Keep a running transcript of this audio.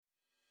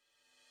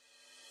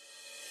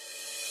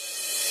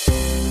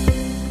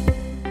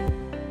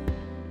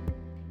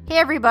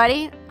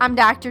everybody, I'm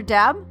Dr.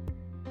 Deb,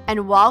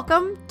 and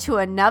welcome to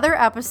another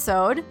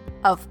episode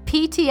of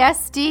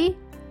PTSD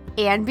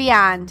and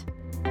Beyond.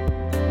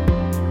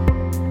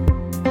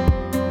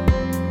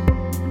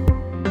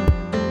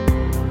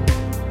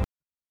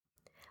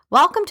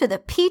 Welcome to the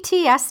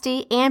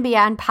PTSD and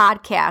Beyond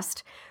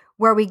podcast,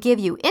 where we give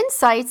you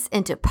insights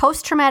into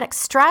post-traumatic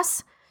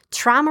stress,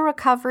 trauma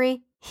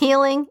recovery,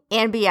 healing,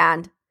 and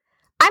beyond.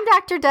 I'm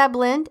Dr. Deb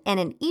Lind, and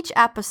in each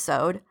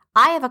episode,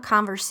 I have a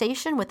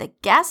conversation with a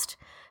guest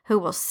who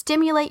will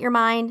stimulate your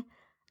mind,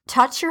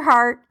 touch your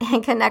heart,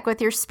 and connect with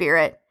your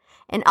spirit,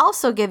 and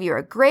also give you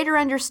a greater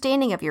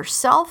understanding of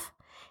yourself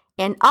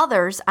and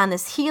others on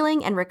this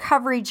healing and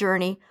recovery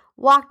journey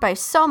walked by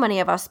so many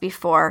of us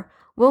before,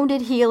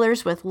 wounded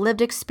healers with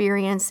lived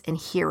experience and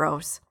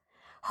heroes.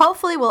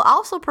 Hopefully, we'll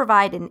also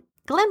provide a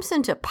glimpse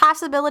into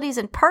possibilities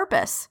and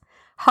purpose,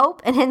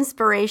 hope, and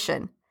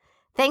inspiration.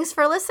 Thanks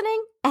for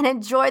listening and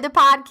enjoy the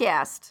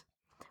podcast.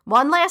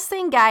 One last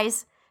thing,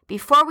 guys,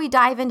 before we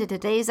dive into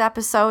today's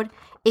episode,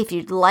 if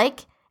you'd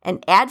like an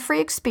ad-free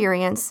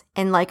experience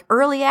and like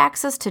early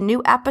access to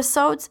new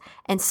episodes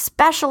and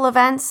special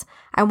events,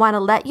 I want to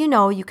let you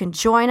know you can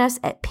join us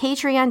at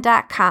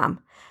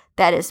patreon.com.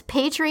 That is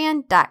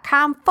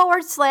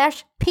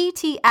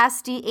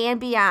patreon.com/PTSD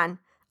and beyond.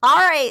 All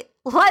right,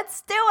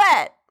 let's do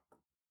it.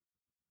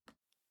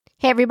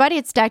 Hey everybody,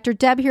 it's Dr.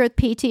 Deb here with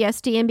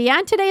PTSD and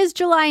Beyond. Today is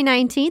July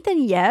 19th,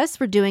 and yes,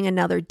 we're doing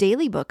another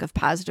daily book of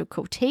positive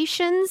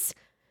quotations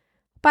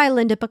by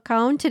Linda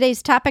Picone.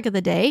 Today's topic of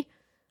the day,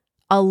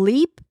 a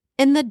leap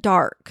in the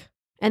dark.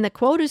 And the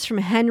quote is from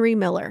Henry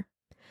Miller.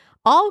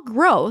 All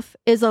growth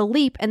is a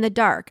leap in the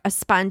dark, a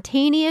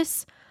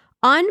spontaneous,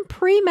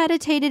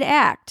 unpremeditated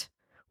act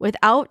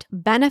without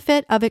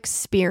benefit of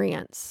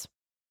experience.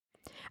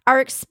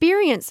 Our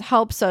experience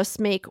helps us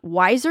make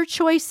wiser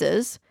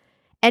choices,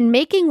 and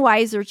making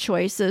wiser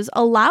choices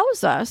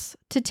allows us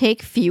to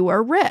take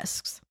fewer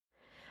risks.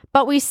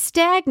 But we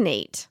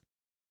stagnate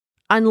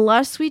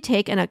unless we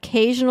take an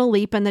occasional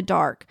leap in the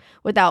dark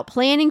without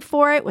planning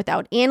for it,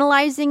 without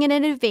analyzing it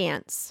in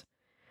advance.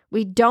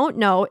 We don't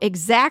know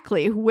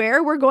exactly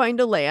where we're going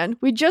to land.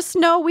 We just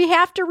know we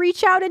have to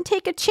reach out and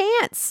take a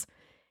chance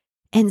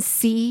and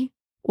see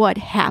what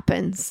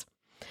happens.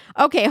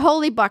 Okay,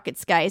 holy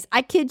buckets, guys.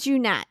 I kid you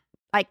not.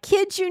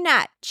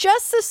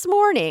 Just this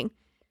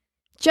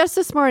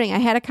morning, I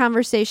had a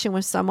conversation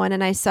with someone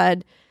and I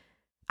said,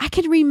 I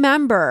can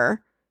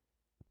remember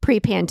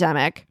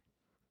pre-pandemic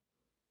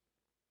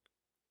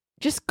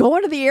just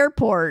going to the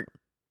airport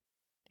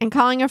and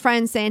calling a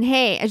friend saying,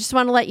 hey, I just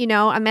want to let you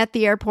know I'm at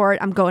the airport.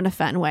 I'm going to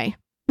Fenway.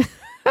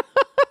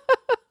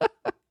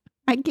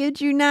 I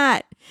kid you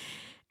not.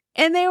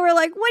 And they were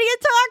like, what are you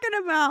talking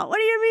about? What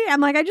do you mean?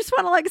 I'm like, I just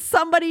want to let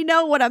somebody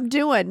know what I'm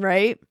doing,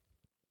 right?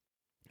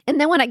 And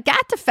then when I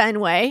got to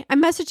Fenway, I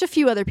messaged a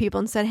few other people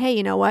and said, hey,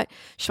 you know what?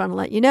 Just want to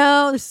let you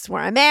know, this is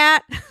where I'm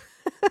at.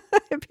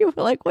 And people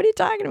were like, what are you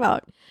talking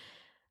about?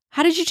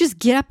 How did you just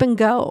get up and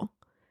go?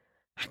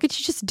 How could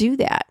you just do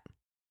that?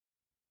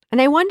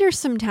 And I wonder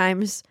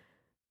sometimes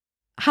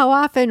how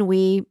often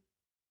we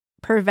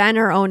prevent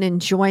our own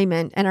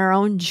enjoyment and our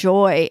own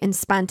joy and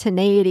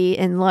spontaneity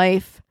in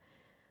life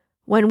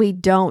when we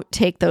don't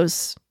take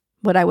those,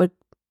 what I would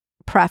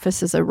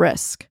preface as a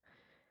risk.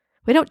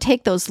 We don't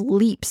take those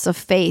leaps of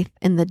faith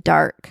in the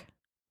dark.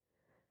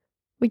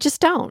 We just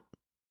don't.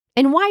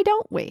 And why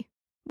don't we?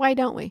 Why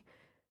don't we?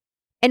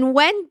 And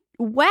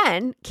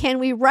when can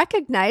we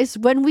recognize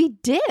when we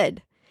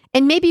did?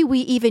 And maybe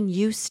we even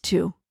used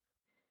to.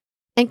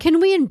 And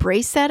can we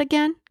embrace that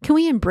again? Can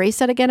we embrace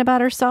that again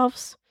about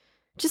ourselves?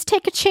 Just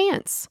take a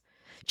chance.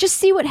 Just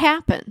see what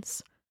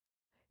happens.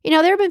 You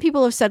know, there have been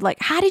people who have said,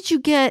 like, how did you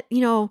get,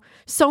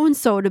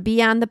 so-and-so to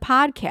be on the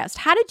podcast?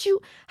 How did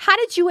you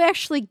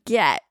actually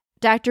get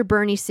Dr.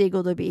 Bernie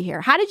Siegel to be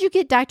here? How did you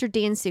get Dr.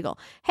 Dan Siegel?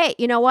 Hey,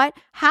 you know what?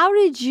 How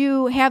did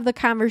you have the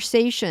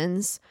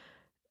conversations?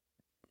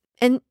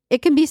 And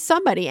it can be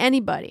somebody,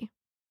 anybody.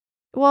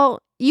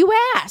 Well, you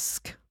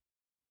ask.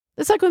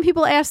 It's like when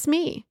people ask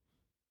me,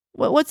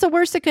 what's the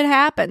worst that could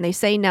happen? They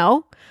say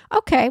no.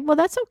 Okay, well,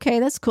 that's okay.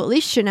 That's cool. At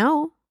least you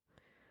know,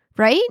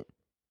 right?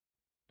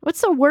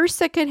 What's the worst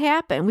that could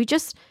happen?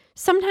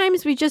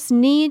 Sometimes we just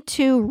need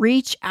to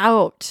reach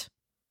out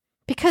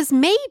because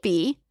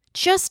maybe,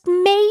 just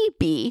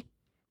maybe,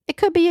 it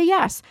could be a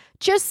yes.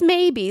 Just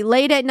maybe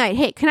late at night.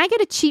 Hey, can I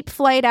get a cheap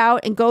flight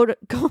out and go to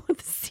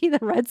see the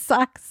Red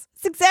Sox?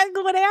 It's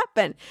exactly what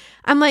happened.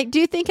 I'm like, do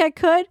you think I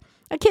could?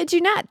 I kid you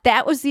not.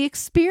 That was the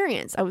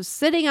experience. I was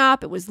sitting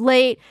up. It was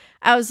late.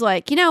 I was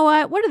like, you know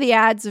what? What are the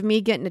odds of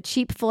me getting a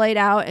cheap flight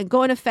out and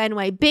going to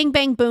Fenway? Bing,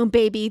 bang, boom,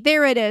 baby.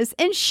 There it is.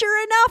 And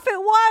sure enough, it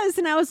was.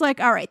 And I was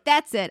like, all right,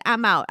 that's it.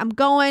 I'm out. I'm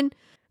going.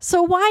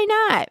 So why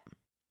not?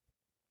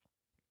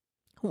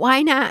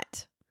 Why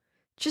not?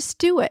 Just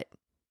do it.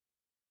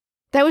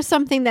 That was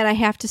something that I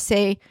have to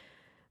say.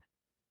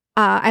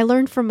 I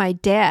learned from my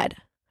dad.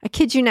 I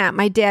kid you not.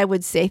 My dad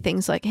would say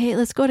things like, hey,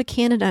 let's go to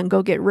Canada and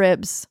go get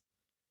ribs.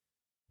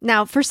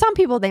 Now, for some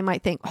people, they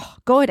might think, oh,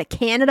 go to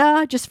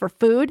Canada just for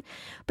food.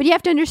 But you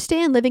have to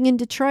understand, living in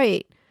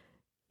Detroit,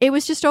 It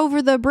was just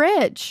over the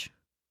bridge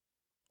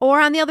or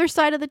on the other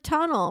side of the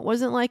tunnel. It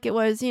wasn't like it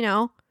was,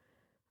 a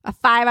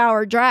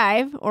 5-hour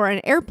drive or an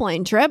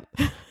airplane trip.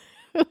 It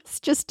was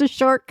just a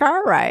short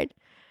car ride.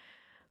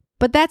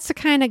 But that's the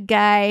kind of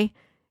guy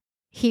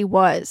he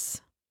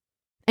was.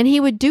 And he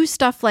would do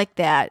stuff like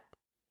that.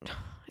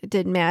 It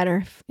didn't matter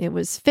if it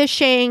was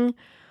fishing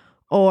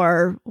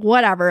or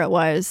whatever it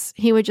was.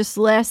 He would just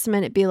last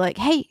minute be like,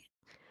 hey,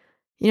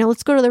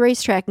 let's go to the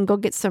racetrack and go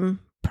get some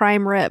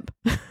prime rib.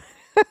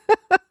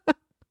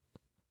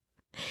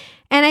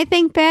 And I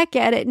think back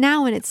at it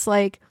now and it's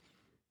like,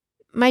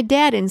 my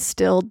dad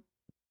instilled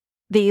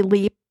the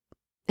leap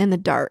in the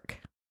dark.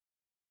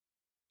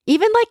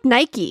 Even like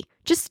Nike,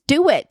 just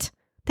do it.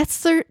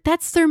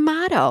 That's their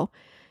motto.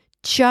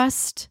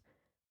 Just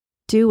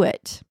do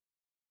it.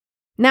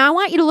 Now I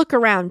want you to look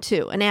around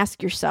too and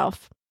ask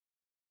yourself,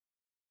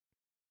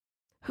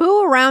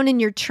 who around in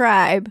your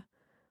tribe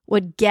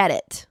would get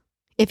it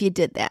if you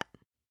did that?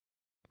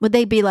 Would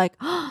they be like,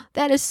 oh,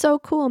 that is so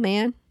cool,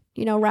 man.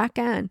 Rock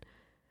on.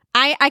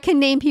 I can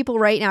name people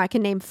right now. I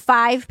can name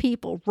 5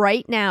 people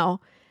right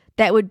now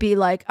that would be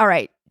like, all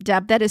right,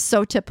 Deb, that is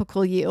so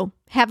typical you.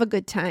 Have a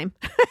good time.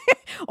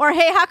 Or,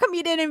 hey, how come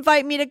you didn't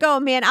invite me to go?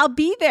 Man, I'll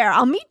be there.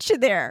 I'll meet you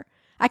there.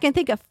 I can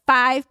think of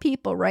 5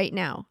 people right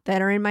now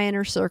that are in my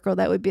inner circle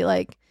that would be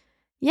like,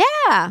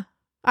 yeah,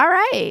 all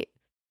right,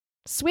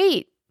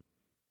 sweet.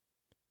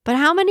 But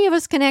how many of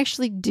us can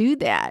actually do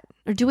that?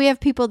 Or do we have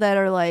people that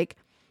are like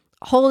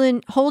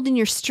holding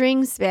your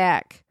strings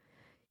back?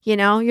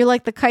 You're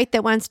like the kite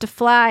that wants to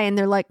fly and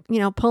they're like,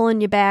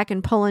 pulling you back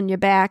and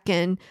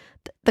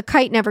the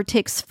kite never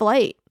takes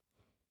flight.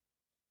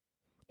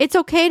 It's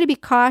okay to be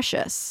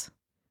cautious.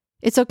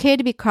 It's okay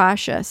to be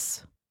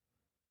cautious.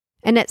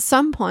 And at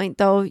some point,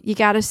 though, you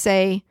got to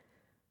say,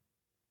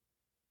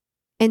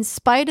 in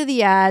spite of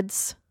the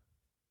odds,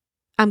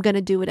 I'm going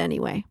to do it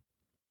anyway.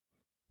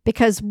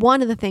 Because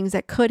one of the things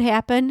that could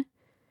happen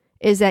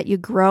is that you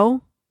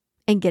grow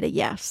and get a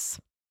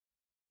yes.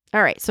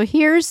 All right, so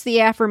here's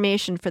the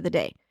affirmation for the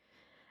day.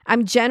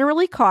 I'm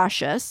generally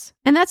cautious,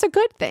 and that's a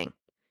good thing.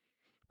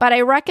 But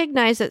I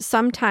recognize that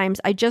sometimes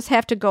I just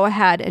have to go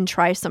ahead and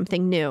try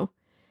something new.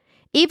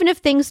 Even if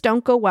things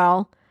don't go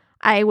well,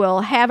 I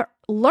will have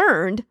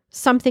learned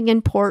something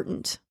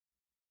important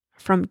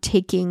from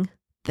taking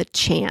the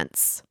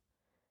chance.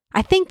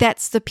 I think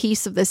that's the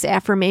piece of this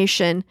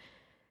affirmation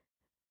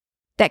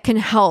that can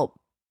help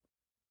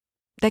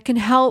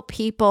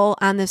people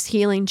on this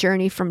healing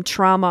journey from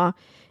trauma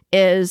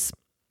is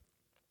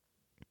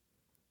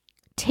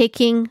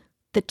taking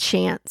the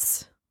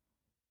chance.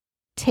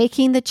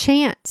 Taking the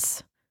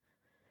chance.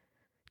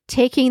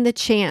 Taking the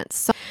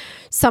chance.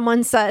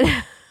 Someone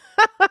said,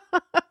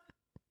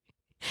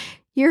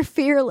 you're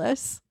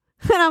fearless.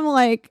 And I'm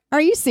like, are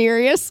you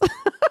serious?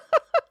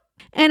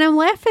 And I'm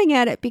laughing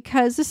at it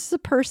because this is a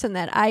person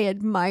that I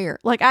admire.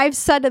 Like I've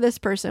said to this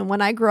person,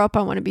 when I grow up,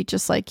 I want to be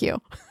just like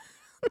you.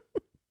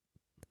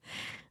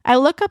 I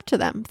look up to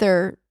them.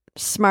 They're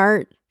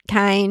smart,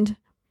 kind,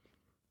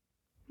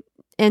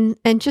 and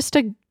just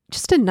a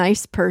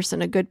nice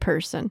person, a good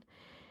person.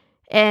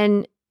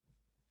 And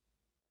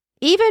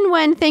even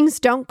when things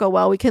don't go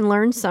well, we can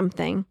learn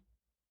something.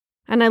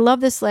 And I love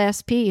this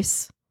last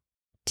piece.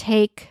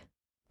 Take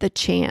the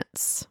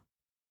chance.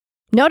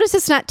 Notice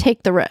it's not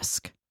take the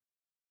risk.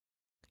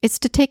 It's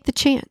to take the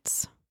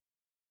chance.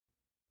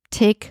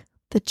 Take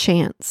the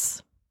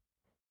chance.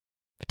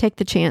 Take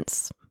the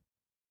chance.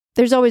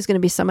 There's always going to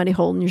be somebody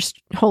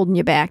holding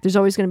you back. There's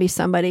always going to be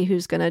somebody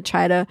who's going to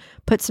try to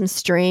put some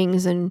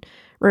strings and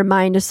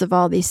remind us of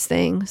all these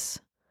things.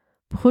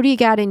 Who do you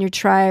got in your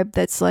tribe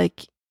that's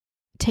like,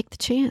 take the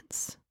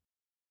chance?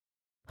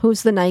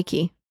 Who's the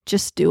Nike?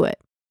 Just do it.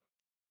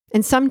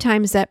 And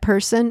sometimes that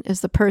person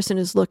is the person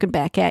who's looking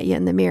back at you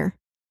in the mirror.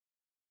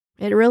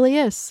 It really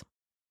is.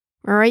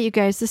 All right, you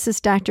guys, this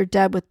is Dr.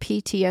 Deb with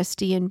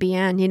PTSD and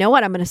Beyond. You know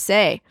what I'm going to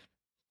say?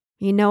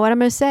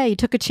 You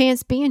took a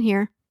chance being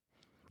here.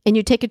 And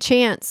you take a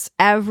chance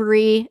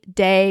every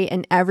day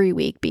and every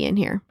week being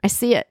here. I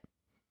see it.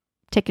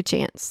 Take a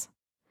chance.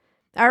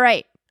 All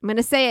right, I'm going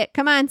to say it.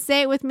 Come on,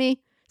 say it with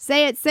me.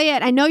 Say it.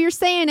 I know you're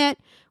saying it.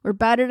 We're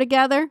better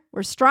together.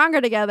 We're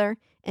stronger together.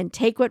 And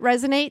take what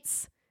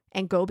resonates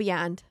and go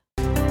beyond.